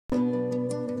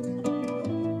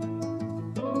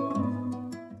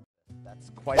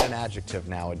quite an adjective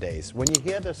nowadays. When you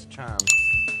hear this term,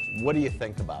 what do you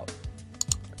think about?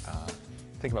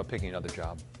 Think about picking another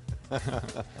job.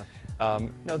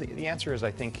 No, the answer is,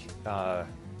 I think, a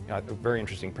very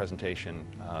interesting presentation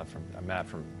from Matt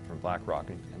from BlackRock.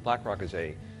 And BlackRock is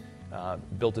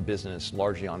built a business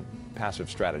largely on passive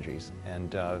strategies,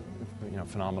 and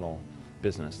phenomenal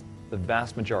business. The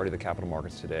vast majority of the capital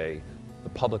markets today, the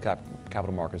public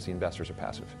capital markets, the investors are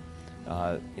passive.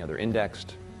 They're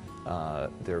indexed,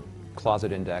 they're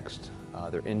closet indexed,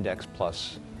 they're indexed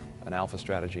plus an alpha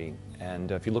strategy.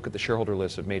 And if you look at the shareholder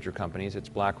list of major companies, it's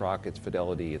BlackRock, it's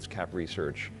Fidelity, it's Cap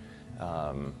Research,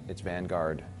 it's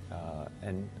Vanguard,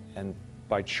 and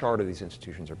by charter, these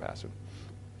institutions are passive.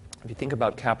 If you think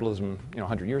about capitalism,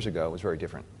 100 years ago, it was very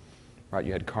different, right?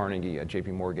 You had Carnegie, you had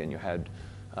J.P. Morgan, you had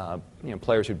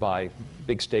players who'd buy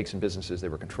big stakes in businesses. They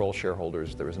were control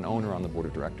shareholders. There was an owner on the board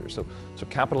of directors. So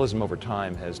capitalism over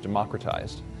time has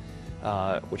democratized,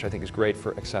 which I think is great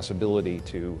for accessibility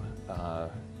to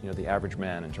the average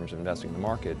man in terms of investing in the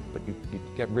market. But you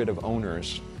get rid of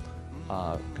owners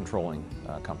controlling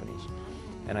companies.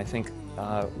 And I think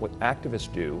what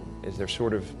activists do is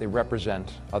they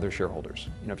represent other shareholders.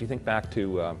 If you think back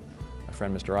to my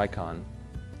friend Mr. Ackman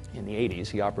in the 80s,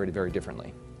 he operated very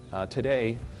differently.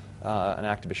 Today, an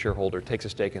activist shareholder takes a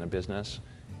stake in a business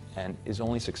and is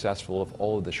only successful if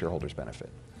all of the shareholders benefit.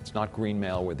 It's not green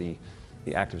mail where the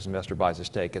activist investor buys a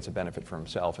stake, gets a benefit for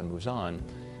himself, and moves on.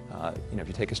 If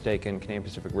you take a stake in Canadian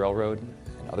Pacific Railroad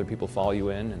and other people follow you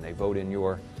in and they vote in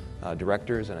your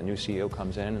directors and a new CEO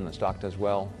comes in and the stock does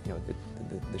well,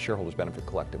 the shareholders benefit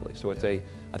collectively. So I think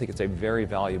it's a very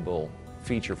valuable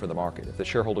feature for the market. If the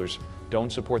shareholders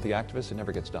don't support the activists, it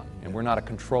never gets done. And we're not a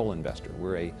control investor.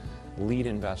 We're a lead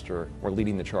investor. We're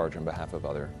leading the charge on behalf of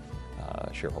other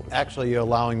shareholders. Actually, you're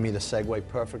allowing me to segue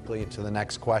perfectly into the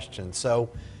next question.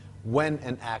 So when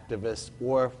an activist,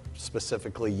 or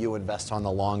specifically you, invest on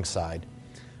the long side,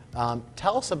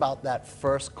 tell us about that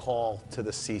first call to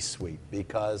the C-suite,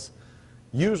 because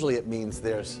usually it means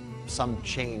there's some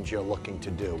change you're looking to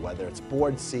do, whether it's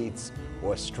board seats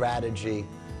or strategy.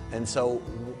 And so,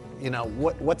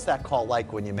 what's that call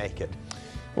like when you make it?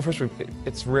 Well, first,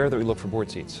 it's rare that we look for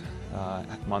board seats.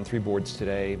 I'm on 3 boards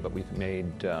today, but we've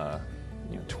made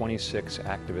 26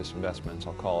 activist investments,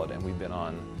 I'll call it, and we've been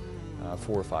on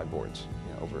 4 or 5 boards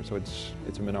over. So it's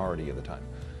a minority of the time.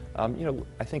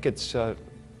 I think it's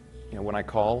when I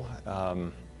call,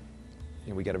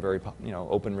 we get a very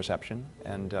open reception,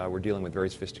 and we're dealing with very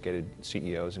sophisticated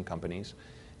CEOs and companies.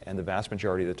 And the vast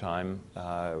majority of the time,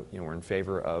 we're in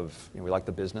favor of, we like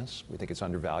the business. We think it's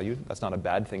undervalued. That's not a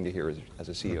bad thing to hear as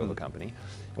a CEO of a company.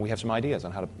 And we have some ideas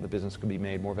on how the business could be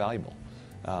made more valuable.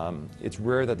 It's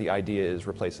rare that the idea is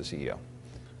replace the CEO.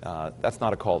 That's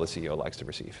not a call the CEO likes to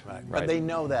receive. Right. But they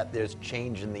know that there's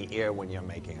change in the air when you're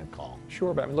making a call.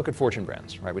 Sure, but look at Fortune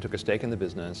Brands, right? We took a stake in the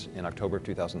business in October of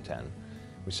 2010.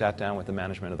 We sat down with the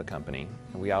management of the company,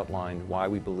 and we outlined why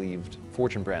we believed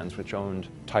Fortune Brands, which owned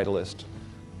Titleist,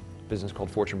 business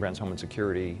called Fortune Brands Home and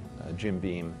Security, Jim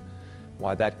Beam,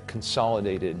 why that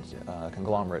consolidated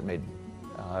conglomerate it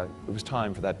was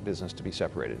time for that business to be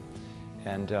separated.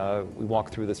 And we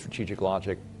walked through the strategic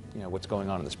logic, what's going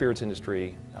on in the spirits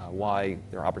industry, why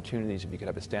there are opportunities if you could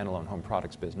have a standalone home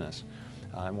products business,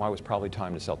 and why it was probably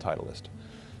time to sell Titleist.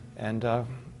 And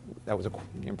that was a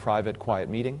private, quiet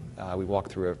meeting. We walked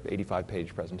through an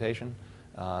 85-page presentation.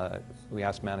 We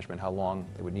asked management how long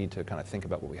they would need to kind of think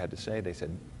about what we had to say. They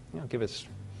said, give us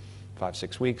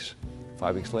 5-6 weeks.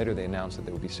 5 weeks later, they announced that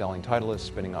they would be selling Titleist,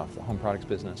 spinning off the home products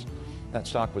business. That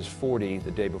stock was $40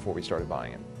 the day before we started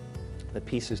buying it. The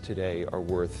pieces today are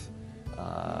worth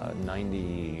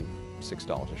 $96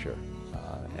 a share,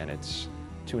 and it's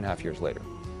 2.5 years later.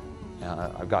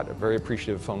 I've got very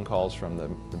appreciative phone calls from the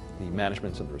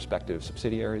managements of the respective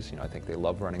subsidiaries. I think they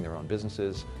love running their own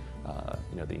businesses.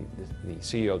 The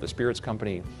CEO of the spirits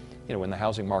company, when the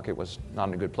housing market was not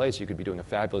in a good place, you could be doing a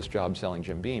fabulous job selling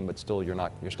Jim Beam, but still your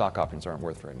stock options aren't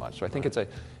worth very much. So I think it's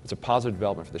a positive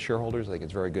development for the shareholders. I think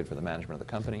it's very good for the management of the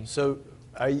company. So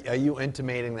are you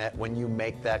intimating that when you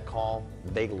make that call,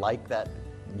 they like that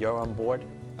you're on board?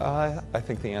 I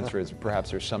think the answer is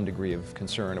perhaps there's some degree of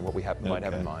concern of what we might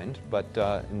have in mind, but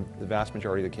in the vast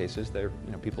majority of the cases,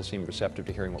 people seem receptive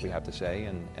to hearing what we have to say,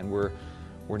 and we're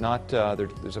not.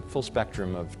 There's a full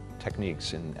spectrum of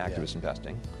techniques in activist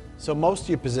investing. So most of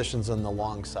your positions on the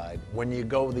long side. When you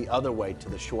go the other way to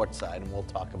the short side, and we'll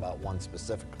talk about one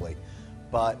specifically,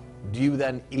 but do you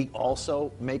then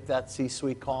also make that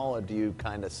C-suite call, or do you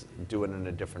kind of do it in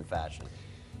a different fashion?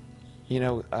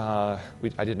 I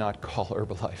did not call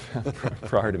Herbalife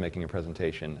prior to making a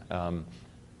presentation.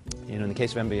 In the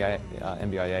case of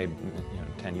MBIA,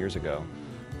 10 years ago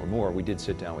or more, we did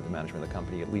sit down with the management of the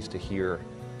company at least to hear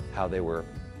how they were,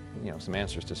 some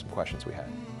answers to some questions we had.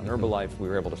 On Herbalife, we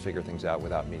were able to figure things out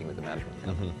without meeting with the management of the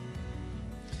company.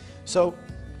 So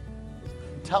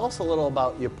tell us a little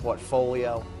about your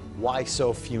portfolio. Why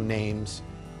so few names?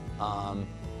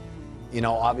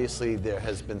 Obviously there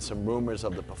has been some rumors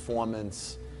of the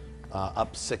performance,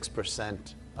 up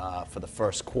 6% for the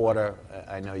first quarter.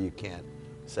 I know you can't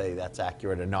say that's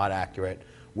accurate or not accurate.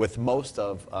 With most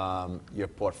of your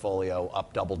portfolio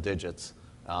up double digits,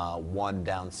 one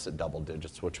down double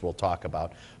digits, which we'll talk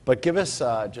about. But give us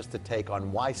just a take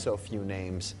on why so few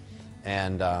names,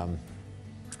 and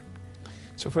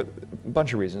So for a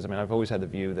bunch of reasons. I mean, I've always had the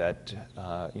view that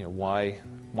why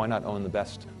not own the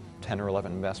best 10 or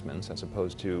 11 investments as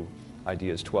opposed to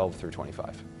ideas 12 through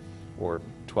 25 or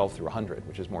 12 through 100,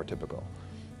 which is more typical.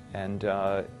 And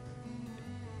I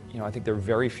think there are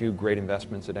very few great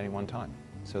investments at any one time.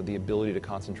 So the ability to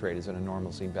concentrate is an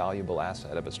enormously valuable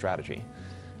asset of a strategy.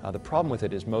 The problem with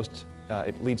it is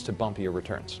it leads to bumpier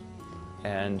returns,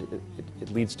 and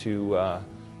it leads to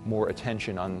more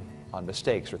attention on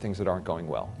mistakes or things that aren't going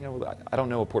well. I don't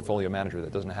know a portfolio manager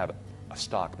that doesn't have a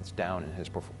stock that's down in his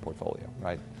portfolio,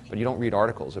 right? But you don't read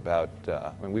articles about.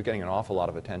 We're getting an awful lot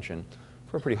of attention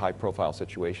for a pretty high-profile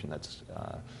situation that's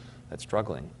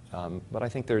struggling. But I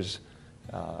think there's.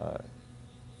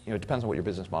 It depends on what your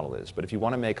business model is. But if you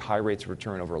want to make high rates of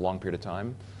return over a long period of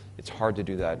time, it's hard to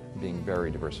do that being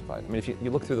very diversified. I mean, if you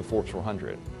look through the Forbes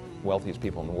 400, wealthiest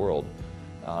people in the world,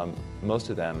 most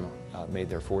of them made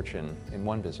their fortune in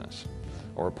one business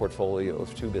or a portfolio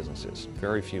of 2 businesses.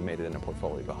 Very few made it in a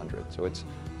portfolio of 100. So it's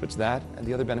that, and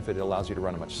the other benefit, it allows you to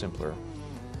run a much simpler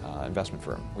investment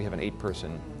firm. We have an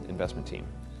 8-person investment team.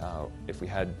 If we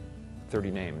had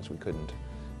 30 names, we couldn't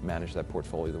manage that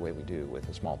portfolio the way we do with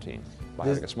a small team. By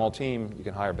having a small team, you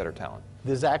can hire better talent.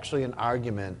 There's actually an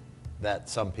argument that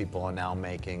some people are now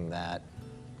making that,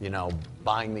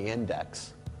 buying the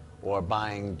index or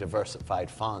buying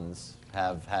diversified funds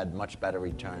have had much better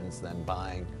returns than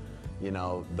buying,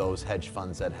 those hedge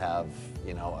funds that have,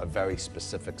 a very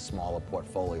specific smaller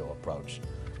portfolio approach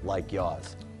like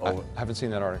yours. I haven't seen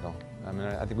that article. I mean,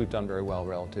 I think we've done very well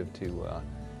relative to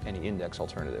any index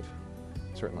alternative,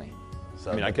 certainly.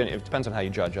 So it depends on how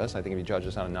you judge us. I think if you judge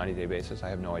us on a 90-day basis, I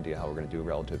have no idea how we're going to do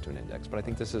relative to an index. But I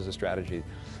think this is a strategy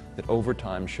that over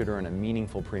time should earn a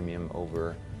meaningful premium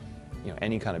over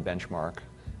any kind of benchmark,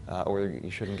 or you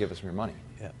shouldn't give us your money.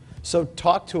 Yeah. So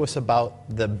talk to us about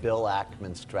the Bill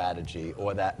Ackman strategy,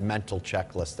 or that mental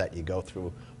checklist that you go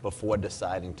through before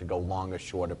deciding to go long or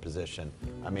short a position.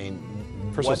 I mean,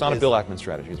 first of all, it's not a Bill Ackman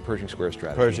strategy; it's a Pershing Square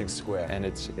strategy. Pershing Square, and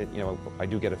I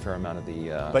do get a fair amount of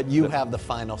the. But you have the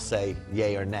final say,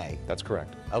 yay or nay. That's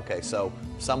correct. Okay, so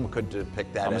some could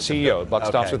depict that. I'm as a CEO. The buck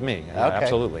stops with me. Okay.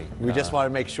 Absolutely. We just want to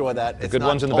make sure that it's good not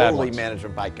ones and the bad totally ones.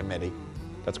 management by committee.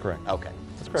 That's correct. Okay.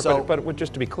 That's correct. So, but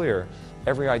just to be clear,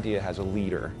 every idea has a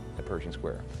leader at Pershing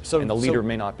Square, and the leader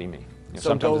may not be me.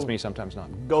 Sometimes it's me, sometimes not.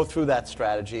 Go through that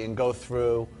strategy and go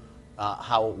through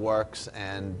how it works,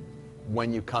 and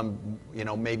when you come,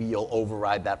 maybe you'll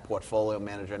override that portfolio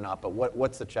manager or not, but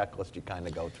what's the checklist you kind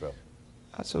of go through?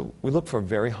 So we look for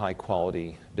very high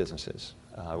quality businesses,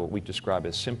 what we describe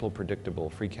as simple, predictable,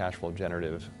 free cash flow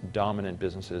generative, dominant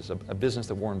businesses, a business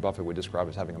that Warren Buffett would describe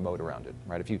as having a moat around it,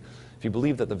 right? If you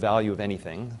believe that the value of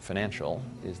anything financial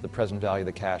is the present value of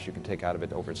the cash you can take out of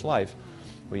it over its life,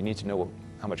 well, you need to know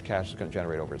how much cash it's going to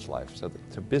generate over its life. So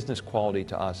business quality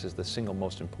to us is the single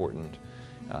most important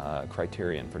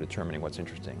criterion for determining what's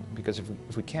interesting. Because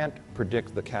if we can't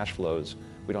predict the cash flows,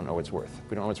 we don't know what it's worth. If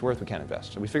we don't know what it's worth, we can't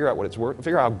invest. So we figure out what it's worth,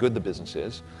 figure out how good the business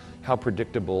is, how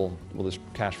predictable will this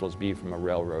cash flows be from a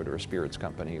railroad or a spirits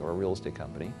company or a real estate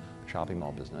company, shopping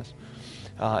mall business.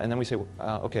 And then we say,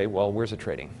 okay, well, where's it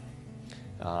trading?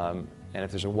 And if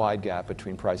there's a wide gap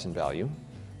between price and value,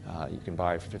 you can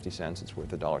buy it for 50 cents, it's worth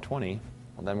 $1.20.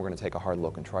 Well, then we're going to take a hard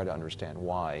look and try to understand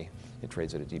why it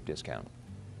trades at a deep discount.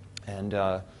 And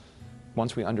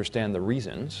once we understand the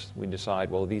reasons, we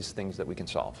decide, well, these things that we can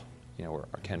solve. Or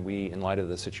can we, in light of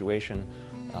the situation,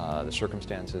 the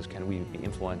circumstances, can we be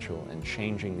influential in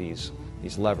changing these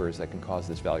levers that can cause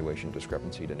this valuation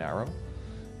discrepancy to narrow?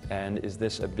 And is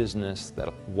this a business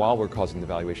that, while we're causing the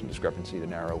valuation discrepancy to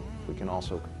narrow, we can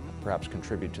also perhaps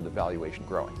contribute to the valuation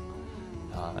growing?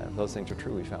 If those things are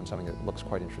true, we found something that looks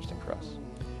quite interesting for us.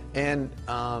 And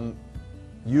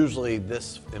usually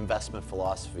this investment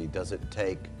philosophy, does it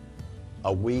take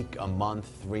a week, a month,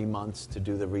 3 months to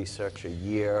do the research, a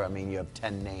year? I mean, you have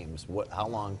 10 names. How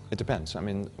long? It depends. I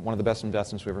mean, one of the best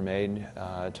investments we ever made,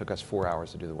 it took us 4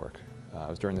 hours to do the work. It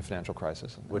was during the financial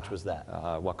crisis. Which was that?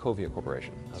 Wachovia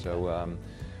Corporation. Okay. So I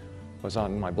was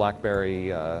on my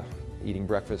BlackBerry eating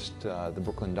breakfast at the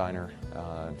Brooklyn Diner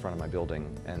in front of my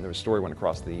building, and there was a story went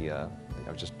across the, I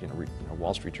was just,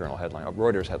 Wall Street Journal headline,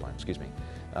 Reuters headline, excuse me,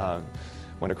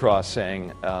 went across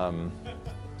saying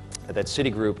that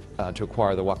Citigroup to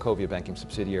acquire the Wachovia banking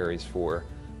subsidiaries for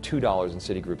 $2 in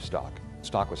Citigroup stock.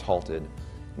 Stock was halted.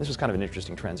 And this was kind of an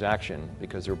interesting transaction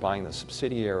because they were buying the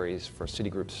subsidiaries for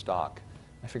Citigroup stock.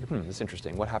 I figured, this is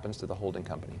interesting. What happens to the holding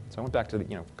company? So I went back to the,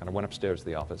 kind of went upstairs to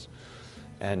the office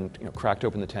and cracked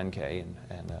open the 10K,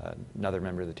 and another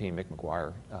member of the team, Mick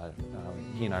McGuire,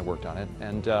 he and I worked on it.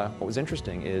 And what was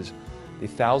interesting is the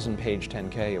 1,000-page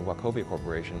 10K of Wachovia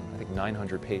Corporation, I think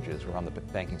 900 pages were on the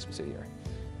banking subsidiary.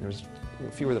 There was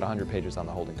fewer than 100 pages on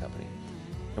the holding company.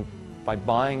 And by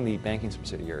buying the banking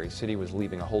subsidiary, Citi was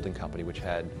leaving a holding company which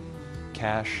had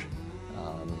cash,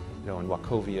 in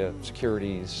Wachovia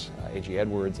Securities, A.G.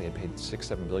 Edwards, they had paid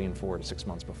 $6-7 billion for it 6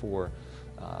 months before,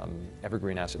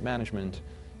 Evergreen Asset Management,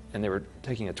 and they were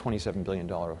taking a $27 billion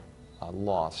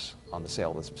loss on the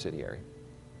sale of the subsidiary.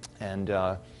 And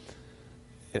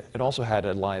it also had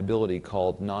a liability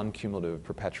called non-cumulative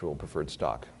perpetual preferred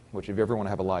stock, which if you ever want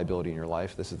to have a liability in your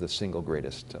life, this is the single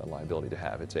greatest liability to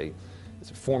have. It's a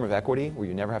form of equity where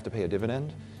you never have to pay a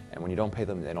dividend, and when you don't pay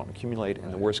them, they don't accumulate.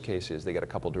 And the worst case is they get a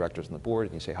couple directors on the board,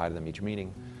 and you say hi to them each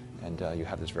meeting, and you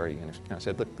have this very, I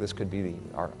said, look, this could be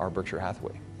our Berkshire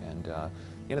Hathaway. And at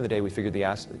the end of the day, we figured the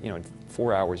asset, in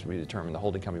 4 hours we determined the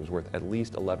holding company was worth at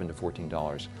least $11 to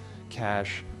 $14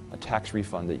 cash, a tax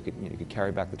refund that you could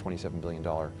carry back the $27 billion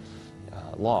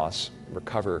loss,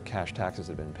 recover cash taxes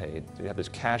that have been paid. So you have this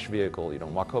cash vehicle. You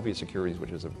own Wachovia Securities,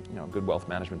 which is a good wealth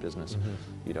management business.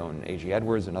 You own A.G.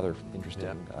 Edwards, another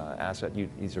interesting asset.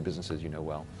 These are businesses you know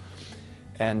well.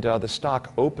 And the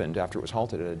stock opened after it was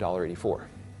halted at $1.84.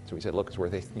 So we said, look, it's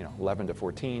worth 11 to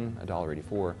 14,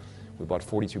 $1.84. We bought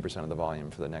 42% of the volume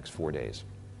for the next 4 days.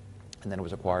 And then it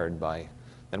was acquired by,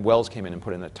 then Wells came in and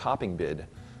put in a topping bid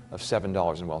of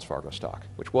 $7 in Wells Fargo stock,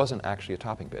 which wasn't actually a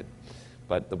topping bid.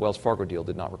 But the Wells Fargo deal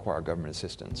did not require government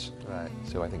assistance. Right.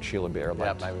 So I think Sheila Bair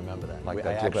liked. Yeah, I remember that. Liked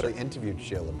I that deal actually better. interviewed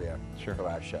Sheila Bair for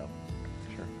our show.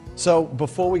 Sure. So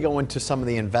before we go into some of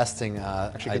the investing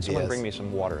Actually, could ideas, someone bring me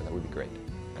some water? That would be great.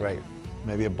 Great.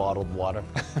 Maybe a bottled water.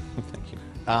 Thank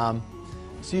you.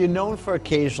 So you're known for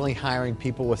occasionally hiring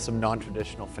people with some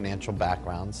non-traditional financial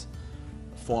backgrounds,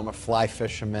 a former fly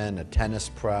fisherman, a tennis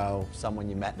pro, someone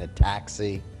you met in a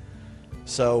taxi.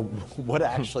 So what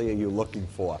actually are you looking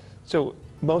for? So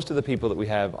most of the people that we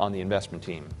have on the investment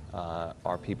team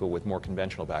are people with more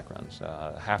conventional backgrounds.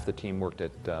 Half the team worked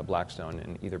at Blackstone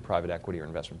in either private equity or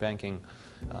investment banking,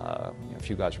 a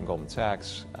few guys from Goldman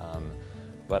Sachs.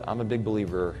 But I'm a big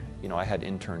believer, I had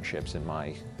internships in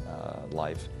my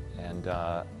life. And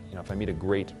if I meet a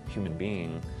great human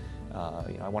being,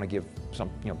 I want to give some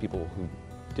people who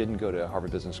didn't go to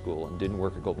Harvard Business School and didn't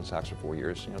work at Goldman Sachs for 4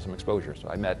 years, some exposure. So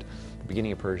I met, at the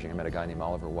beginning of Pershing, I met a guy named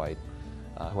Oliver White,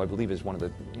 who I believe is one of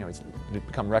the, he's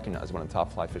become recognized as one of the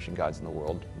top fly fishing guides in the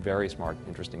world. Very smart,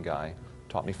 interesting guy,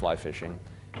 taught me fly fishing.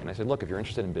 And I said, look, if you're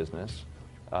interested in business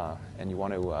and you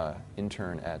want to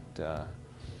intern at,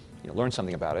 learn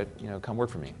something about it, come work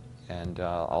for me. And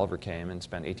Oliver came and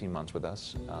spent 18 months with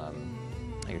us.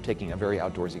 And you're taking a very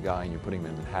outdoorsy guy and you're putting him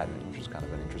in Manhattan, which is kind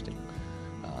of an interesting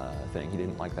thing. He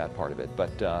didn't like that part of it,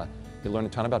 but he learned a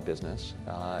ton about business,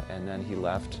 and then he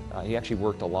left. He actually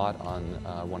worked a lot on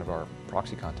one of our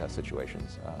proxy contest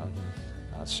situations.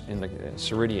 In the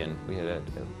Ceridian, we had a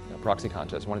proxy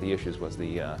contest. One of the issues was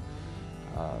the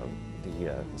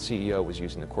CEO was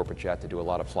using the corporate jet to do a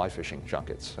lot of fly fishing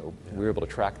junkets, so we were able to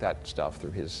track that stuff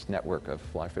through his network of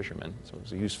fly fishermen, so it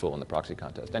was useful in the proxy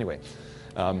contest. Anyway,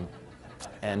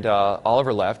 and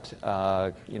Oliver left,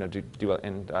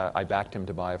 and I backed him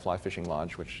to buy a fly fishing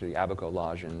lodge, which the Abaco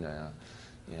Lodge in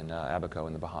Abaco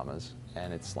in the Bahamas,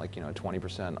 and it's like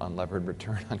 20% unlevered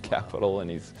return on capital, and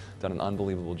he's done an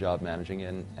unbelievable job managing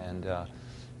it. And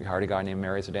we hired a guy named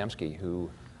Marius Adamski, who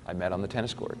I met on the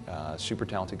tennis court. Super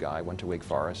talented guy, went to Wake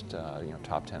Forest,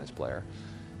 top tennis player,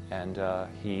 and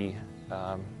I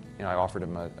offered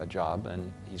him a job,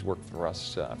 and he's worked for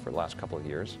us for the last couple of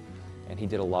years. And he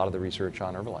did a lot of the research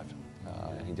on Herbalife,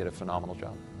 and he did a phenomenal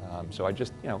job. So I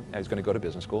just, he's going to go to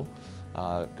business school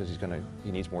because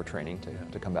he needs more training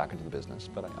to come back into the business.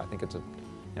 But I think it's a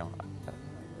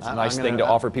nice thing to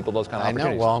offer people those kind of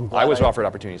opportunities. Well, I'm glad I was offered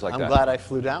opportunities like that. I'm glad I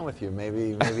flew down with you.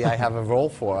 Maybe I have a role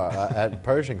for at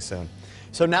Pershing soon.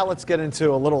 So now let's get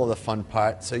into a little of the fun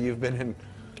part. So you've been in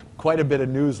quite a bit of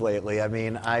news lately. I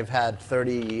mean, I've had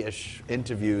 30-ish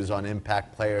interviews on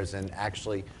impact players, and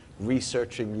actually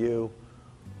researching you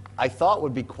I thought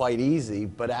would be quite easy,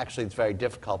 but actually it's very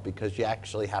difficult because you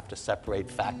actually have to separate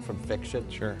fact from fiction.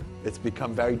 Sure. It's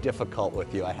become very difficult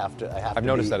with you. I've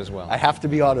noticed that as well. I have to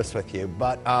be honest with you,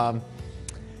 but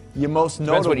you most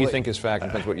notably... Depends what you think is fact,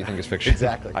 depends what you think is fiction.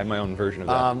 Exactly. I have my own version of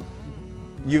that.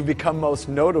 You've become most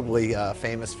notably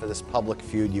famous for this public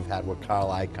feud you've had with Carl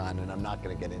Icahn, and I'm not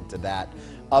going to get into that.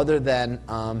 Other than,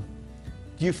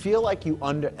 do you feel like you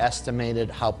underestimated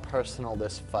how personal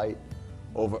this fight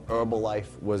over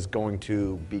Herbalife was going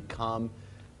to become?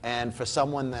 And for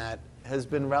someone that has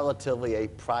been relatively a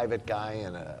private guy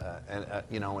and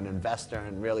an investor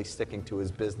and really sticking to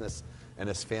his business and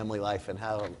his family life and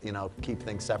how keep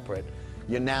things separate,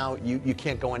 you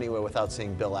can't go anywhere without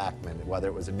seeing Bill Ackman, whether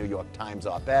it was a New York Times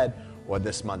op-ed or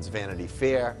this month's Vanity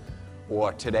Fair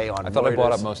or today on I thought Reuters. I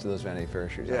bought up most of those Vanity Fair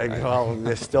issues. Yeah, well,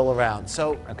 they're still around.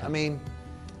 So, Okay. I mean,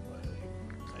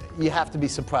 you have to be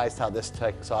surprised how this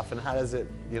takes off, and how does it,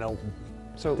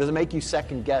 So does it make you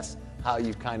second guess how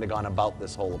you've kind of gone about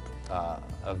this whole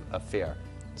affair?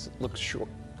 look,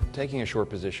 taking a short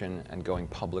position and going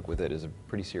public with it is a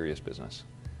pretty serious business.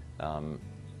 And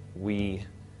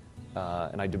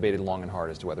I debated long and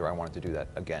hard as to whether I wanted to do that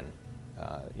again.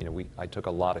 I took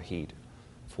a lot of heat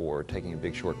for taking a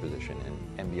big short position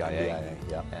in MBIA,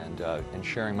 yeah. and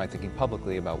sharing my thinking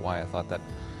publicly about why I thought that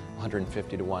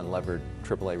 150 to 1 levered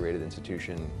AAA rated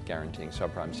institution guaranteeing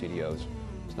subprime CDOs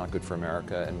is not good for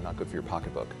America and not good for your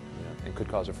pocketbook. And could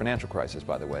cause a financial crisis,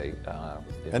 by the way.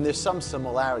 And there's some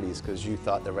similarities because you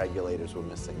thought the regulators were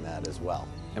missing that as well.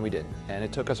 And we did. And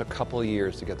it took us a couple of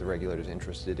years to get the regulators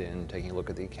interested in taking a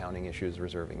look at the accounting issues,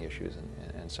 reserving issues,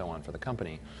 and so on for the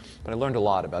company. But I learned a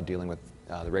lot about dealing with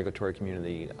the regulatory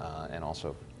community and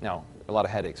also, now, a lot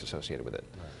of headaches associated with it.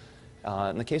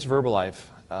 Right. In the case of Herbalife,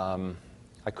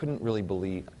 I couldn't really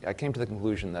believe, I came to the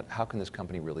conclusion that how can this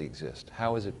company really exist?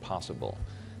 How is it possible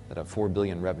that a $4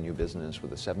 billion revenue business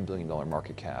with a $7 billion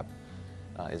market cap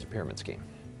is a pyramid scheme?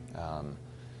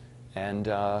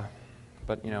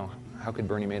 But how could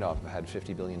Bernie Madoff have had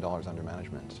 $50 billion under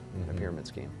management in a pyramid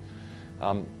scheme?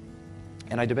 And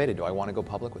I debated, do I want to go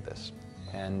public with this?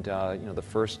 And the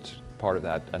first part of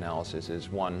that analysis is,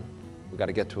 one, we've got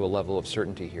to get to a level of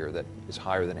certainty here that is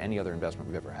higher than any other investment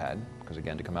we've ever had, because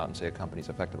again, to come out and say a company's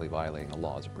effectively violating the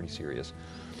law is a pretty serious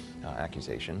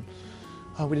accusation.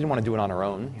 We didn't want to do it on our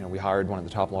own. We hired one of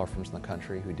the top law firms in the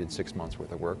country who did 6 months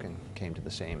worth of work and came to the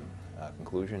same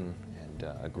conclusion and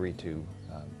agreed to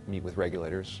meet with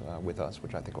regulators with us,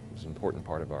 which I think was an important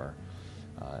part of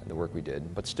the work we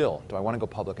did. But still, do I want to go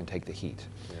public and take the heat?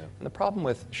 Yeah. And the problem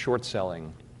with short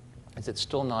selling is it's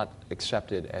still not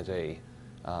accepted as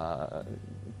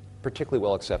particularly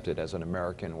well accepted as an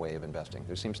American way of investing.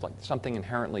 There seems like something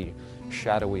inherently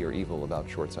shadowy or evil about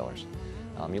short sellers.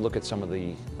 You look at some of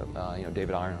the,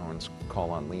 David Einhorn's call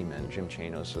on Lehman, Jim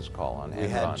Chanos's call on Enron. We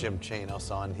had Jim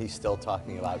Chanos on. He's still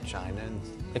talking about China.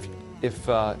 If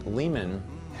Lehman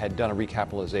had done a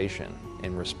recapitalization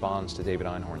in response to David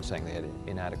Einhorn saying they had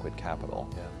inadequate capital,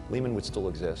 Lehman would still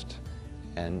exist.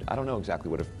 And I don't know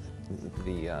exactly what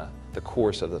the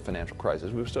course of the financial crisis.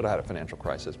 We've still had a financial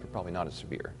crisis, but probably not as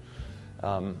severe.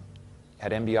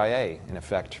 Had MBIA, in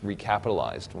effect,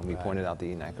 recapitalized when we pointed out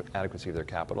the inadequacy of their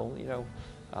capital,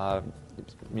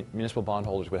 municipal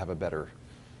bondholders would have a better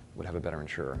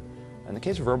insurer. In the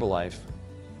case of Herbalife,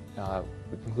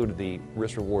 we concluded the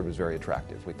risk reward was very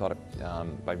attractive. We thought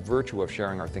by virtue of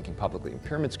sharing our thinking publicly,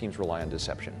 pyramid schemes rely on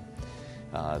deception.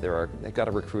 They've got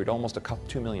to recruit almost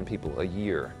 2 million people a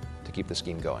year to keep the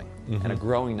scheme going, and a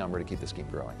growing number to keep the scheme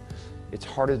growing. It's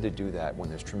harder to do that when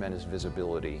there's tremendous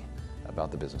visibility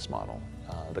about the business model.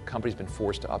 The company's been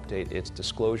forced to update its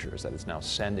disclosures that it's now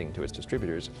sending to its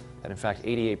distributors, that in fact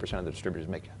 88% of the distributors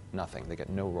make nothing. They get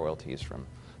no royalties from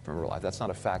Herbalife. That's not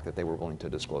a fact that they were willing to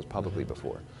disclose publicly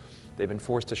before. They've been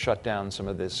forced to shut down some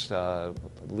of this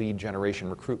lead generation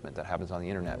recruitment that happens on the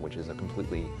internet, which is a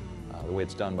completely, the way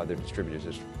it's done by their distributors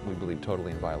is, we believe,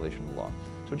 totally in violation of the law.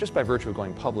 So just by virtue of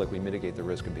going public, we mitigate the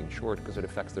risk of being short because it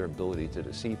affects their ability to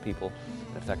deceive people,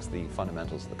 it affects the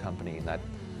fundamentals of the company, and that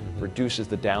reduces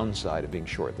the downside of being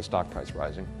short, the stock price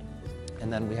rising.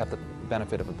 And then we have the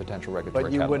benefit of a potential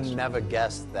regulatory catalyst. But you would never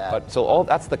guess that. So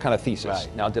that's the kind of thesis.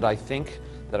 Right. Now, did I think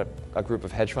that a group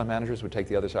of hedge fund managers would take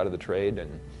the other side of the trade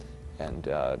and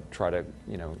try to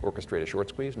orchestrate a short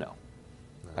squeeze? No,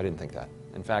 I didn't think that.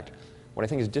 In fact, what I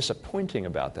think is disappointing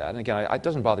about that, and again, it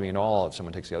doesn't bother me at all if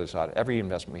someone takes the other side. Every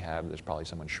investment we have, there's probably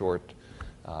someone short,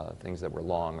 things that were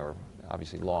long, or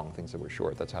obviously long things that were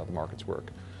short. That's how the markets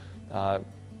work.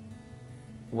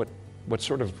 What's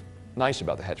sort of nice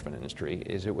about the hedge fund industry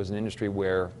is it was an industry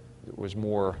where it was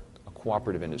more a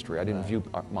cooperative industry. I didn't view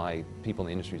my people in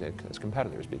the industry as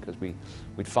competitors because we'd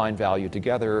find value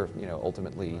together.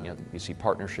 Ultimately, you see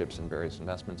partnerships in various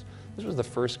investments. This was the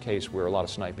first case where a lot of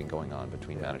sniping going on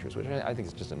between managers, which I think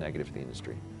is just a negative for the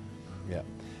industry. Yeah.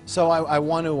 So I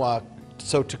want to,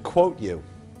 so to quote you,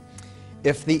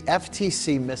 if the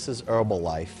FTC misses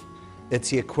Herbalife, it's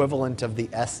the equivalent of the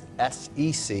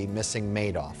SEC missing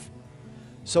Madoff.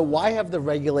 So why have the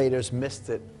regulators missed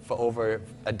it for over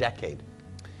a decade?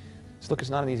 So look, it's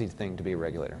not an easy thing to be a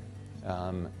regulator.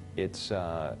 It's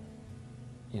a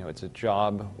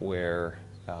job where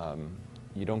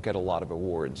you don't get a lot of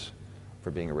awards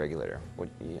for being a regulator.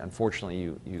 Unfortunately,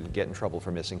 you get in trouble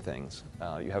for missing things.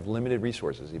 You have limited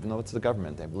resources, even though it's the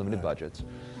government. They have limited budgets.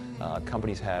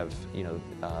 Companies have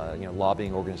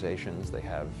lobbying organizations. They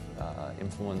have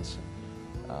influence,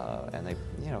 and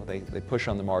they push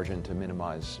on the margin to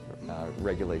minimize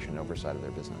regulation and oversight of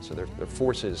their business. So they're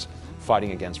forces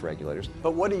fighting against regulators.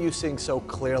 But what are you seeing so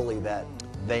clearly that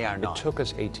they are not? It took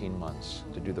us 18 months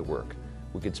to do the work.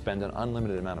 We could spend an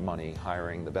unlimited amount of money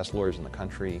hiring the best lawyers in the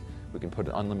country. We can put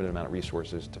an unlimited amount of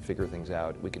resources to figure things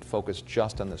out. We could focus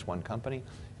just on this one company,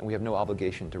 and we have no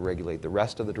obligation to regulate the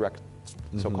rest of the direct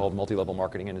so-called multi-level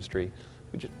marketing industry.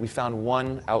 We found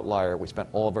one outlier. We spent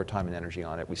all of our time and energy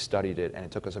on it. We studied it, and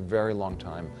it took us a very long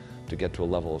time to get to a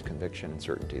level of conviction and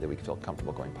certainty that we feel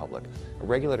comfortable going public. A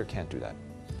regulator can't do that.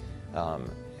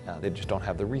 They just don't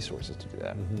have the resources to do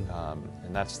that.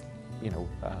 And that's,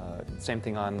 same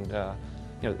thing on,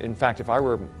 in fact, if I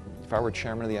were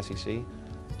chairman of the SEC,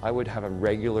 I would have a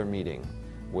regular meeting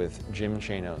with Jim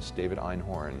Chanos, David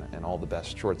Einhorn, and all the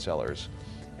best short sellers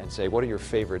and say, what are your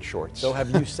favorite shorts? So have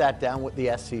you sat down with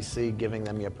the SEC giving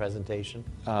them your presentation?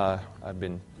 I've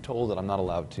been told that I'm not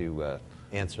allowed to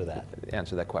answer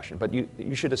that question. But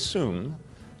you should assume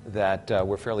that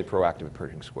we're fairly proactive at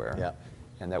Pershing Square,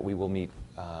 and that we will meet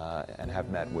and have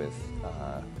met with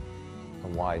a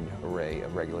wide array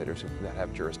of regulators that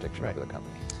have jurisdiction over the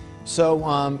company.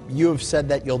 So you have said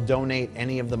that you'll donate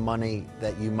any of the money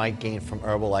that you might gain from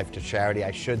Herbalife to charity.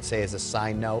 I should say, as a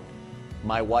side note,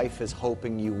 my wife is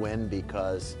hoping you win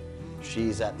because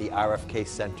she's at the RFK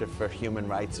Center for Human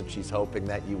Rights, and she's hoping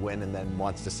that you win and then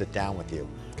wants to sit down with you.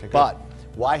 Okay, but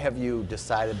why have you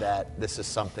decided that this is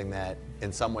something that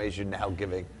in some ways you're now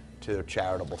giving to the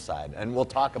charitable side? And we'll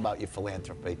talk about your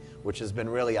philanthropy, which has been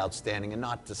really outstanding and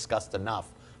not discussed enough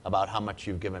about how much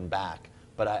you've given back.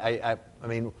 But I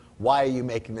mean, why are you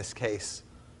making this case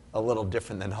a little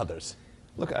different than others?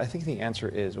 Look, I think the answer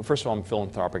is, well, first of all, I'm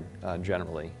philanthropic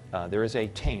generally. There is a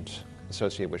taint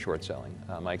associated with short selling.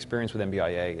 My experience with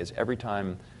MBIA is every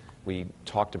time we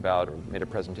talked about or made a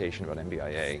presentation about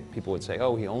MBIA, people would say,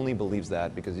 oh, he only believes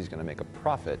that because he's going to make a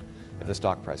profit if the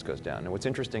stock price goes down. And what's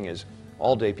interesting is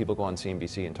all day people go on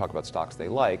CNBC and talk about stocks they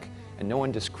like, and no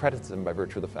one discredits them by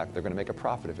virtue of the fact they're going to make a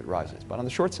profit if it rises. But on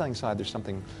the short selling side, there's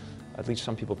something, at least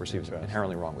some people perceive as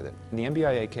inherently wrong with it. In the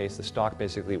MBIA case, the stock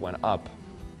basically went up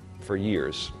for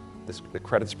years. The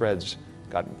credit spreads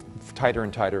got tighter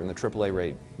and tighter, and the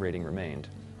AAA rating remained.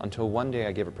 Until one day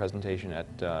I gave a presentation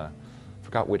at,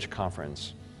 forgot which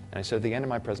conference, and I said at the end of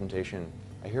my presentation,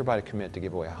 I hereby commit to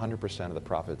give away 100% of the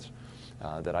profits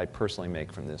that I personally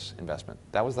make from this investment.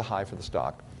 That was the high for the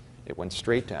stock. It went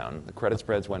straight down. The credit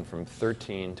spreads went from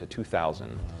 13 to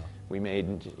 2,000. We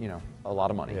made, a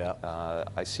lot of money.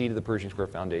 I seeded the Pershing Square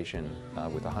Foundation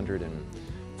with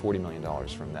 $140 million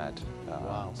from that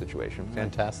situation.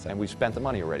 Fantastic. And we've spent the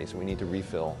money already, so we need to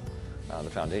refill the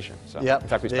foundation. So, in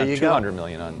fact, we There spent you $200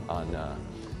 million on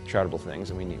charitable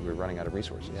things, and we're running out of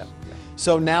resources.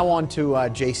 So now on to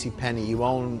JCPenney. You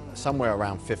own somewhere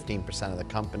around 15% of the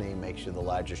company, makes you the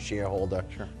largest shareholder.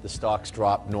 Sure. The stock's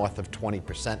dropped north of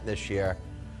 20% this year.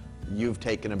 You've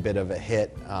taken a bit of a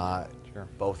hit,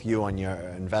 both you on your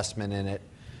investment in it.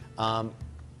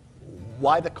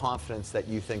 Why the confidence that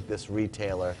you think this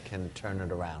retailer can turn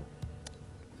it around?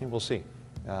 I think we'll see.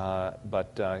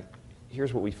 But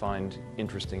here's what we find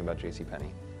interesting about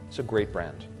JCPenney. It's a great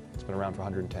brand. It's been around for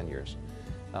 110 years.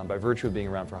 By virtue of being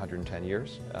around for 110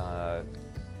 years,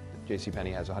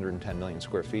 JCPenney has 110 million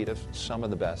square feet of some of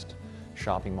the best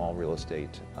shopping mall real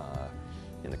estate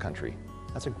in the country.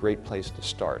 That's a great place to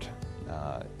start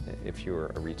if you're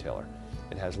a retailer.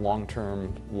 It has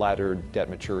long-term laddered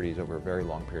debt maturities over a very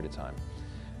long period of time.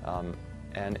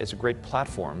 And it's a great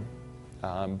platform,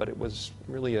 but it was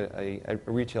really a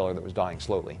retailer that was dying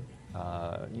slowly.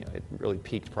 It really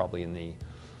peaked probably in the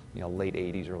late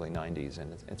 80s, early 90s,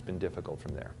 and it's been difficult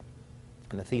from there.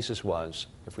 And the thesis was,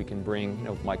 if we can bring,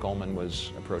 Mike Ullman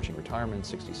was approaching retirement,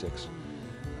 66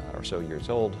 or so years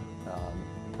old,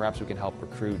 perhaps we can help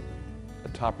recruit a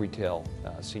top retail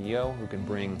CEO who can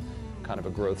bring kind of a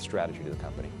growth strategy to the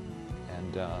company.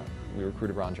 And we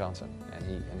recruited Ron Johnson,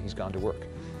 and he's gone to work.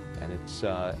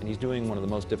 And he's doing one of the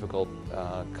most difficult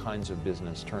kinds of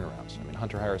business turnarounds. I mean,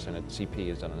 Hunter Harrison at CP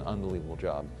has done an unbelievable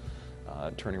job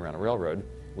turning around a railroad,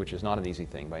 which is not an easy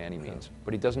thing by any means.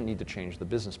 But he doesn't need to change the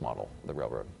business model of the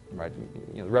railroad, right?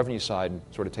 You know, the revenue side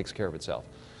sort of takes care of itself.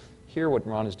 Here, what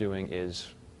Ron is doing is,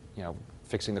 you know,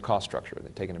 fixing the cost structure.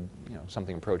 They've taken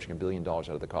something approaching $1 billion out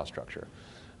of the cost structure,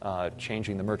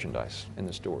 changing the merchandise in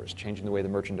the stores, changing the way the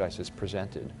merchandise is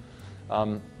presented.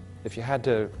 If you had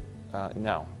to,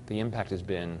 now the impact has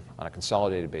been on a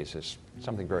consolidated basis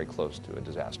something very close to a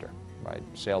disaster. Right,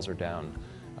 sales are down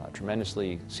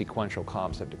tremendously. Sequential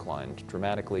comps have declined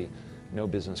dramatically. No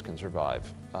business can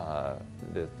survive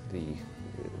the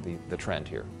trend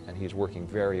here, and he's working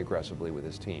very aggressively with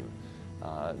his team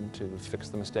to fix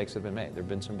the mistakes that have been made. There have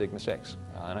been some big mistakes,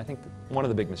 and I think one of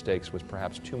the big mistakes was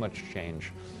perhaps too much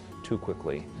change too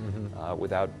quickly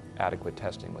without adequate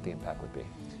testing what the impact would be.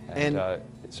 And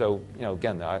so, you know,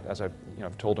 again, as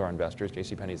I've told our investors,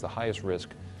 JCPenney is the highest risk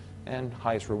and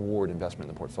highest reward investment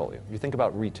in the portfolio. If you think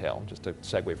about retail, just to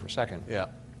segue for a second,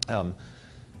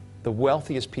 the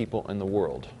wealthiest people in the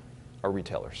world are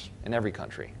retailers in every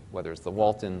country, whether it's the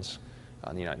Waltons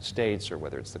in the United States, or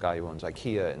whether it's the guy who owns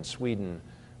IKEA in Sweden,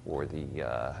 or the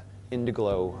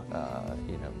Indiglo,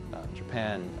 in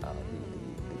Japan,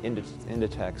 the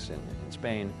Inditex in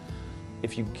Spain.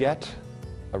 If you get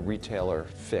a retailer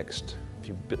fixed, if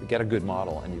you get a good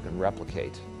model and you can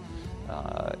replicate,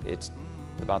 it's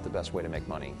about the best way to make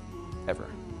money ever.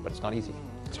 But it's not easy.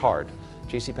 It's hard.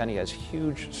 JCPenney has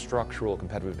huge structural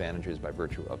competitive advantages by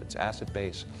virtue of its asset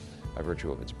base, by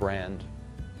virtue of its brand.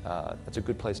 That's a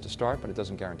good place to start, but it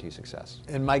doesn't guarantee success.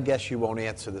 And my guess you won't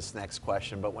answer this next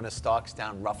question, but when a stock's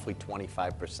down roughly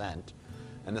 25%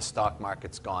 and the stock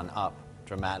market's gone up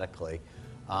dramatically,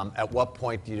 at what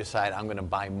point do you decide I'm going to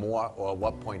buy more, or at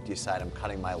what point do you decide I'm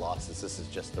cutting my losses? This is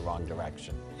just the wrong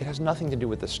direction. It has nothing to do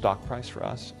with the stock price for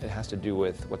us. It has to do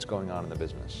with what's going on in the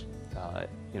business.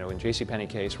 In JCPenney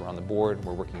case, we're on the board.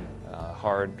 We're working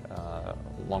hard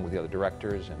along with the other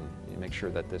directors, and make sure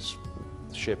that this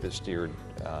ship is steered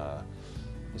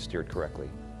correctly.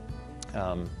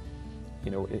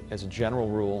 As a general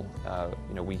rule,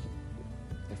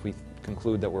 if we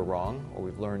conclude that we're wrong or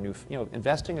we've learned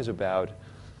investing is about,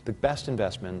 the best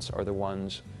investments are the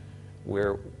ones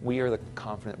where we are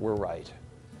confident we're right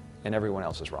and everyone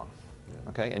else is wrong.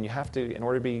 Okay, and you have to, in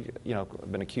order to be,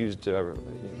 I've been accused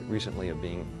recently of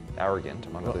being arrogant,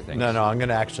 among other things. No, I'm going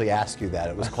to actually ask you that.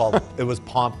 It was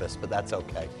pompous, but that's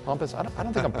okay. Pompous? I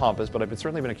don't think I'm pompous, but I've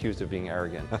certainly been accused of being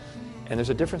arrogant. And there's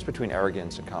a difference between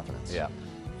arrogance and confidence. Yeah.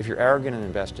 If you're arrogant in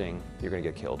investing, you're going to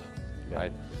get killed,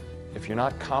 right? If you're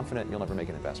not confident, you'll never make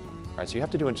an investment, right? So you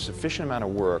have to do a sufficient amount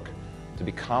of work to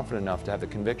be confident enough to have the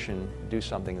conviction to do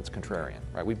something that's contrarian,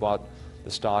 right? We bought the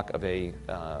stock of a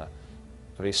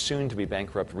soon-to-be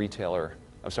bankrupt retailer,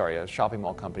 a shopping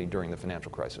mall company during the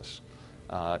financial crisis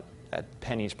at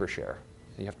pennies per share.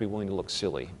 You have to be willing to look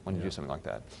silly when you do something like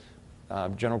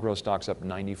that. General Growth stock's up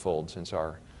 90-fold since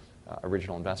our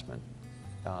original investment.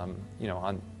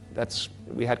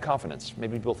 We had confidence.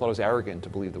 Maybe people thought it was arrogant to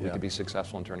believe that we could be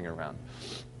successful in turning it around.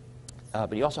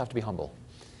 But you also have to be humble.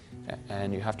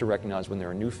 And you have to recognize when there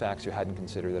are new facts you hadn't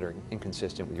considered that are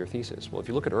inconsistent with your thesis. Well, if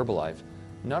you look at Herbalife,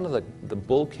 none of the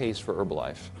bull case for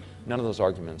Herbalife, none of those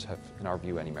arguments have, in our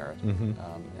view, any merit.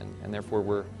 And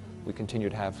therefore, we continue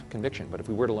to have conviction. But if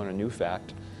we were to learn a new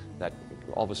fact, that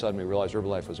all of a sudden we realized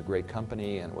Herbalife was a great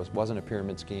company and it wasn't a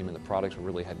pyramid scheme, and the products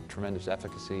really had tremendous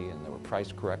efficacy and they were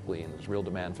priced correctly and there was real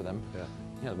demand for them,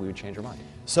 we would change our mind.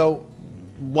 So,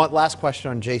 one last question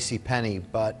on JCPenney,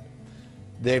 but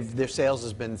their sales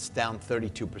has been down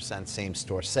 32%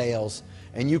 same-store sales,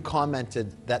 and you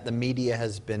commented that the media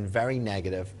has been very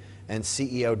negative and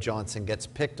CEO Johnson gets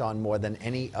picked on more than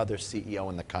any other CEO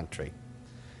in the country.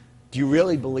 Do you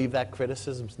really believe that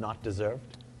criticism is not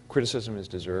deserved? Criticism is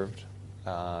deserved,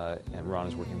 and Ron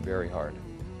is working very hard.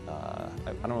 I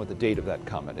don't know what the date of that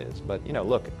comment is, but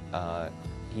look,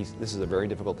 this is a very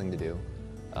difficult thing to do.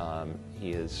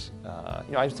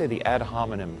 I'd say the ad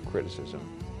hominem criticism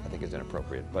I think is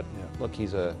inappropriate, but look,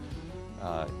 the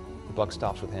buck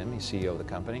stops with him. He's CEO of the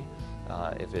company.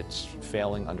 If it's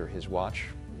failing under his watch,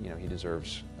 he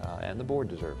deserves, and the board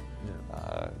deserve,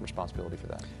 responsibility for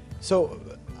that. So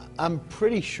I'm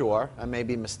pretty sure, I may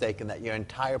be mistaken, that your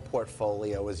entire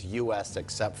portfolio is U.S.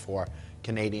 except for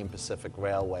Canadian Pacific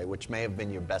Railway, which may have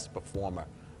been your best performer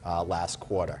last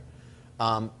quarter.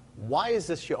 Why is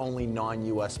this your only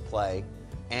non-U.S. play?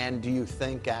 And do you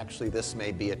think actually this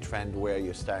may be a trend where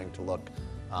you're starting to look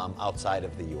outside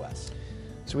of the U.S.?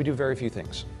 So we do very few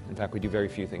things. In fact, we do very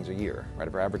few things a year, right?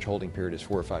 If our average holding period is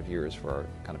 4 or 5 years for our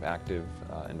kind of active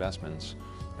investments,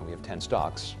 and we have 10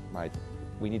 stocks, right?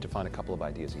 We need to find a couple of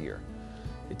ideas a year.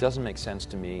 It doesn't make sense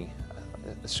to me,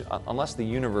 unless the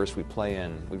universe we play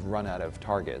in, we've run out of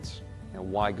targets.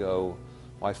 Why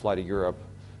fly to Europe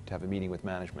to have a meeting with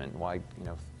management? Why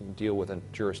deal with a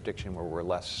jurisdiction where we're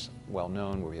less well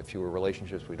known, where we have fewer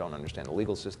relationships, we don't understand the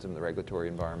legal system, the regulatory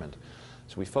environment?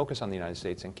 So we focus on the United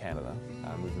States and Canada.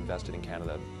 We've invested in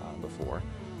Canada before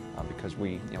because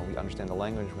we understand the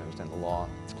language, we understand the law.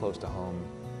 It's close to home.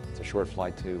 It's a short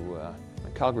flight to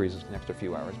Calgary is an extra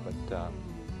few hours, but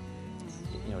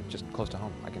it's just close to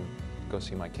home. I can go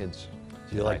see my kids.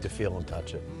 Do you like to feel and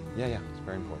touch it? Yeah, it's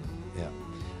very important.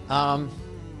 Yeah.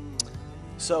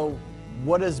 So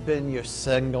what has been your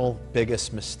single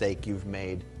biggest mistake you've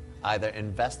made, either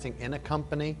investing in a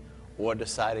company or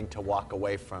deciding to walk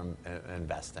away from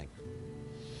investing?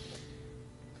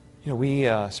 We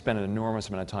spent an enormous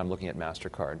amount of time looking at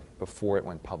MasterCard before it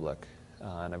went public.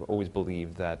 And I've always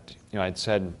believed that, I'd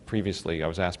said previously, I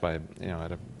was asked by,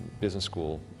 at a business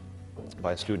school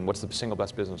by a student, what's the single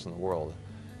best business in the world?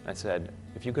 And I said,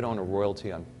 if you could own a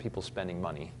royalty on people spending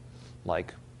money,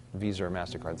 like Visa or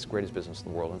MasterCard, it's the greatest business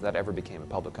in the world, and if that ever became a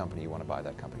public company, you want to buy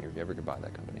that company, or if you ever could buy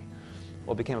that company.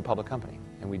 Well, it became a public company,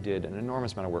 and we did an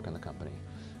enormous amount of work in the company.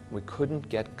 We couldn't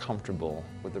get comfortable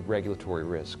with the regulatory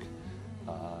risk.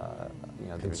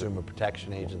 Consumer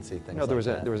Protection Agency, things there like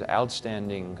that. There was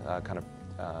outstanding kind of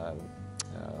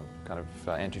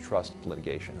antitrust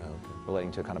litigation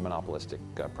relating to kind of monopolistic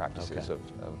practices of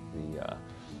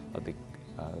the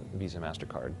Visa,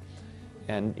 MasterCard.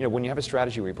 And when you have a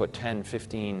strategy where you put 10,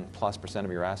 15+%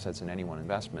 of your assets in any one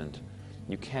investment,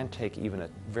 you can't take even a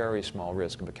very small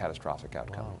risk of a catastrophic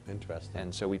outcome. Wow, interesting.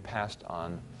 And so we passed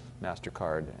on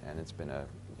MasterCard, and it's been an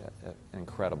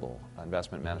incredible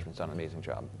investment. Management's done an amazing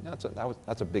job.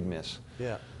 That's a big miss.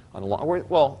 Yeah. On a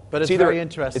long, but it's very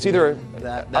interesting. It's either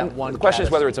that one. The question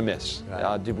is whether it's a miss.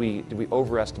 Right. Did we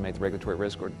overestimate the regulatory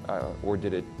risk, or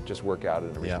did it just work out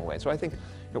in a reasonable way? So I think,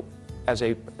 as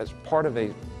part of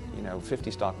a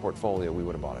 50 stock portfolio, we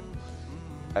would have bought it.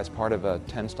 As part of a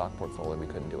 10 stock portfolio, we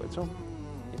couldn't do it. So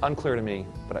unclear to me,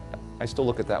 but I still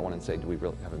look at that one and say, do we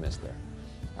really have a miss there?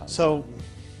 So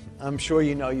I'm sure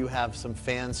you have some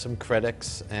fans, some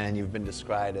critics, and you've been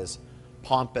described as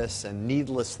pompous and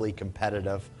needlessly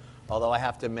competitive. Although I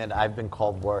have to admit, I've been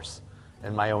called worse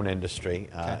in my own industry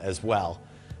as well.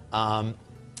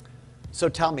 So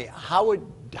tell me, how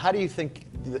do you think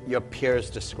your peers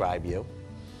describe you,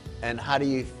 and how do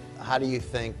you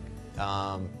think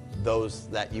those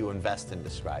that you invest in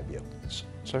describe you?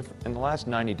 So in the last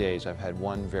 90 days, I've had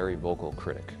one very vocal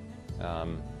critic.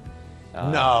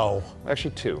 No.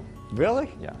 Actually, two. Really?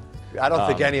 Yeah. I don't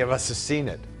think any of us have seen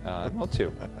it. Well,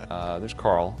 two. There's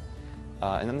Carl,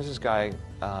 and then there's this guy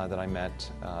that I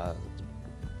met,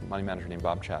 money manager named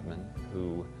Bob Chapman,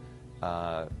 who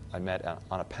I met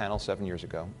on a panel 7 years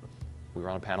ago. We were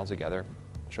on a panel together,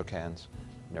 shook hands.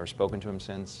 Never spoken to him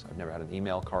since. I've never had an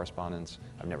email correspondence.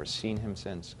 I've never seen him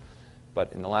since.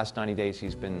 But in the last 90 days,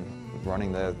 he's been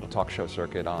running the talk show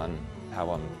circuit on how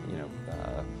I'm,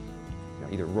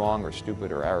 either wrong or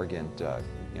stupid or arrogant,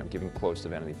 giving quotes to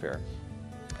Vanity Fair.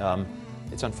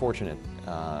 It's unfortunate.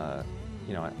 I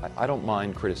don't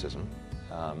mind criticism,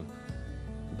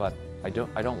 but I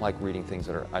don't like reading things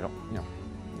that are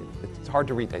it's hard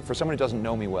to read. For someone who doesn't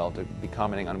know me well, to be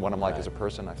commenting on what I'm like as a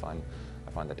person, I find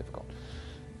that difficult.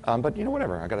 But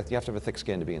whatever. You have to have a thick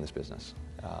skin to be in this business,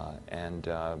 and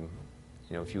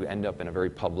if you end up in a very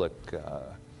public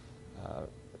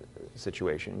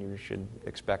situation, you should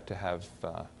expect to have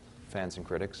fans and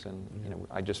critics. And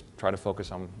I just try to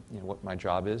focus on what my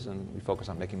job is, and we focus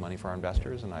on making money for our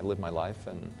investors, and I live my life.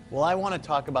 And well, I want to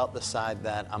talk about the side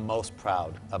that I'm most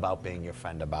proud about being your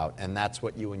friend about, and that's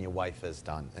what you and your wife has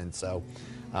done. And so,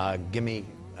 give me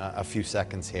a few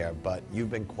seconds here, but you've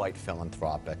been quite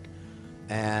philanthropic.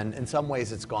 And in some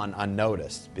ways it's gone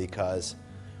unnoticed, because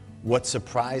what's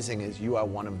surprising is you are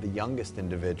one of the youngest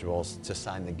individuals to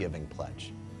sign the Giving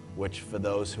Pledge, which, for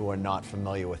those who are not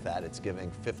familiar with that, it's giving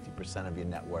 50% of your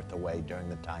net worth away during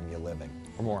the time you're living.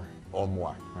 Or more. Or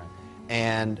more. Right.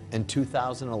 And in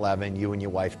 2011, you and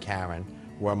your wife, Karen,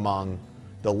 were among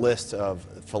the list of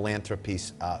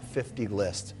philanthropy's 50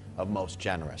 list of most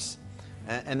generous.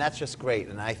 And that's just great.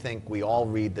 And I think we all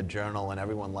read the journal, and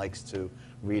everyone likes to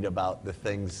read about the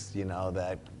things,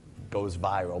 that goes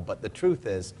viral. But the truth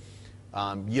is,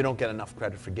 you don't get enough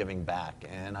credit for giving back.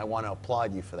 And I want to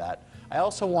applaud you for that. I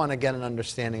also want to get an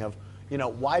understanding of,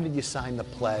 why did you sign the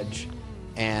pledge?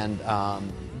 And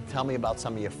tell me about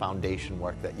some of your foundation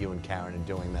work that you and Karen are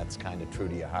doing that's kind of true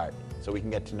to your heart, so we can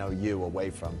get to know you away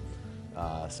from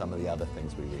some of the other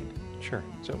things we read. Sure.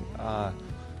 So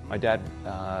my dad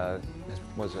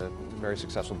was a very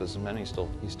successful businessman. He's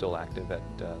still active at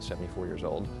 74 years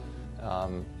old.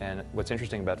 And what's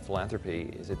interesting about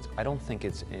philanthropy is I don't think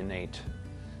it's innate.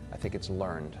 I think it's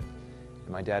learned.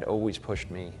 My dad always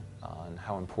pushed me on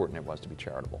how important it was to be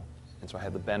charitable. And so I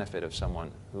had the benefit of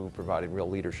someone who provided real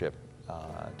leadership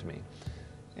to me.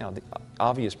 You know, the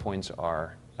obvious points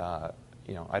are,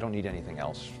 you know, I don't need anything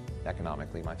else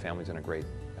economically. My family's in a great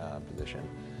position.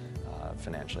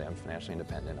 Financially, I'm financially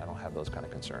independent. I don't have those kind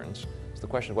of concerns. So the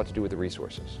question is what to do with the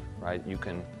resources, right? You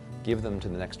can give them to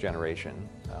the next generation,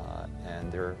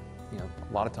 and they're, you know,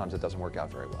 a lot of times it doesn't work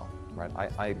out very well, right?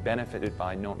 I benefited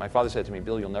by knowing, my father said to me,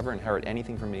 Bill, you'll never inherit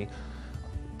anything from me,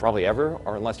 probably ever,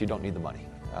 or unless you don't need the money.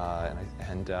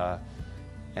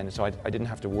 And so I didn't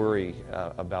have to worry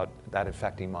about that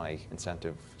affecting my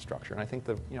incentive structure. And I think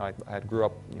that, you know, I grew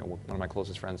up, you know, one of my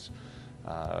closest friends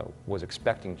was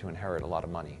expecting to inherit a lot of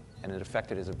money, and it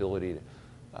affected his ability to,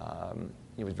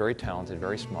 he was very talented,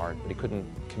 very smart, but he couldn't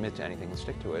commit to anything and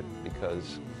stick to it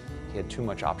because he had too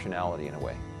much optionality in a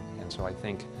way. And so I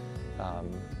think,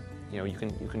 you know, you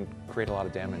can create a lot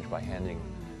of damage by handing,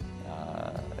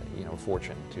 you know,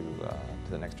 fortune to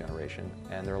the next generation.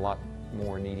 And there are a lot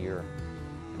more needier,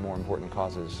 more important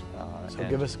causes. So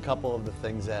give us a couple of the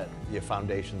things that your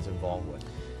foundation's involved with.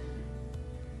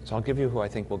 So I'll give you who I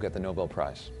think will get the Nobel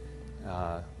Prize.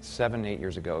 7, 8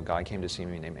 years ago, a guy came to see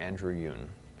me named Andrew Yoon.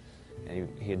 And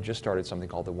he had just started something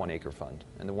called the 1 Acre Fund.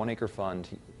 And the 1 Acre Fund,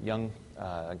 young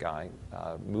guy,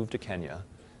 moved to Kenya.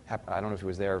 I don't know if he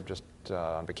was there just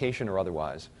on vacation or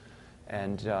otherwise,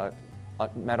 and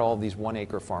met all these 1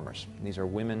 acre farmers. These are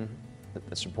women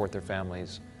that support their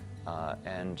families,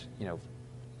 and, you know,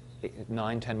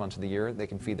 9, 10 months of the year, they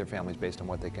can feed their families based on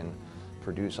what they can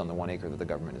produce on the 1 acre that the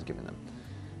government has given them.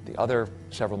 The other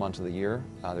several months of the year,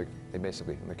 they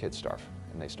basically, their kids starve,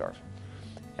 and they starve.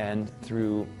 And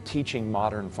through teaching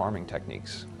modern farming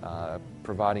techniques,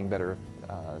 providing better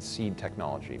seed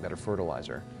technology, better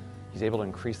fertilizer, he's able to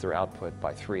increase their output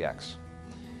by 3x.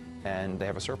 And they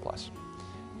have a surplus.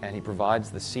 And he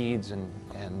provides the seeds and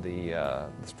the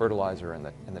fertilizer and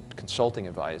the consulting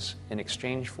advice in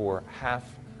exchange for half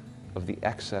of the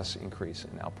excess increase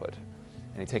in output.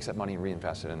 And he takes that money and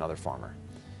reinvests it in another farmer.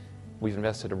 We've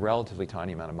invested a relatively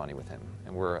tiny amount of money with him,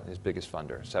 and we're his biggest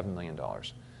funder, $7 million.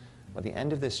 By the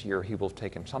end of this year, he will have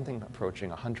taken something approaching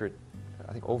 100,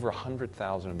 I think over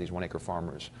 100,000 of these 1 acre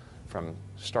farmers from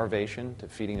starvation to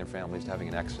feeding their families to having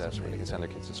an excess where they can send their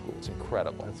kids to school. It's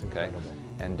incredible. That's incredible.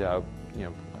 Okay? And you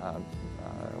know,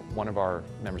 one of our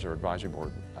members of our advisory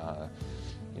board,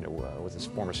 you know, was this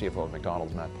former CFO of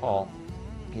McDonald's, Matt Paul.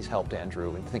 He's helped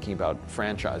Andrew in thinking about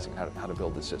franchising, how to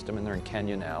build the system. And they're in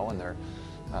Kenya now, and they're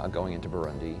going into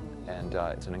Burundi. And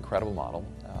it's an incredible model.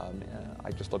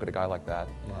 I just look at a guy like that,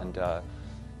 and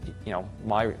you know,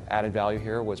 my added value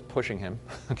here was pushing him,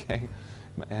 okay,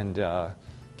 and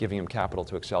giving him capital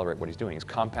to accelerate what he's doing. He's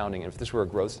compounding. And if this were a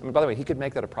growth, I mean, by the way, he could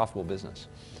make that a profitable business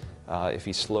if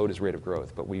he slowed his rate of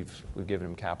growth. But we've given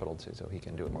him capital so he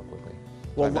can do it more quickly.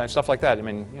 Well, so, stuff like that. I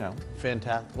mean, you know.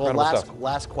 Fantastic. Well,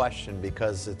 last question,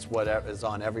 because it's what is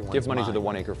on everyone's mind. Give money to the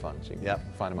 1 Acre Fund. So you can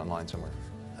find them online somewhere.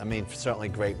 I mean, certainly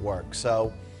great work.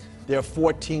 So there are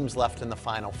 4 teams left in the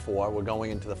Final Four. We're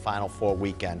going into the Final Four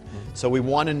weekend. So we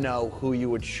want to know who you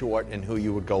would short and who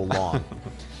you would go long.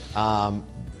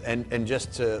 And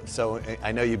just to, so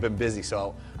I know you've been busy,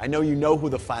 so I know you know who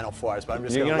the Final Four is, but I'm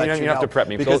just going to let you know. You don't have to prep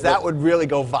me. Because that would really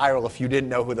go viral if you didn't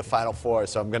know who the Final Four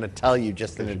is, so I'm going to tell you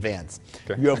just in advance.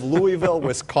 Okay. You have Louisville,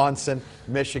 Wisconsin,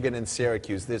 Michigan, and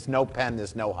Syracuse. There's no Penn,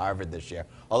 there's no Harvard this year.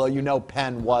 Although you know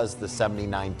Penn was the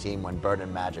 '79 team when Bird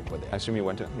and Magic were there. I assume you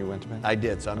went to Penn? I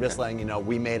did, so I'm just letting you know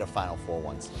we made a Final Four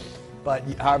once. But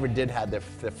Harvard did have their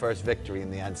first victory in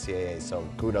the NCAA, so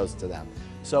kudos to them.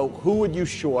 So who would you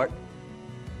short?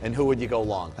 And who would you go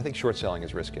long? I think short selling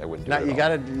is risky. I wouldn't do it. Now you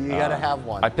gotta have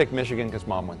one. I picked Michigan because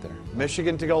Mom went there.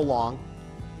 Michigan to go long.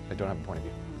 I don't have a point of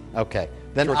view. Okay.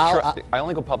 Then I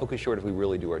only go publicly short if we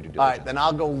really do our due diligence. All right. Then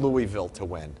I'll go Louisville to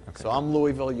win. Okay. So I'm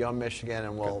Louisville, you're Michigan,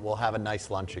 and we'll have a nice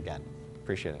lunch again.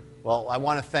 Appreciate it. Well, I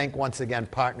want to thank once again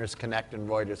Partners Connect and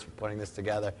Reuters for putting this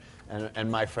together, and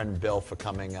my friend Bill for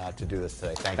coming to do this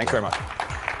today. Thanks very much.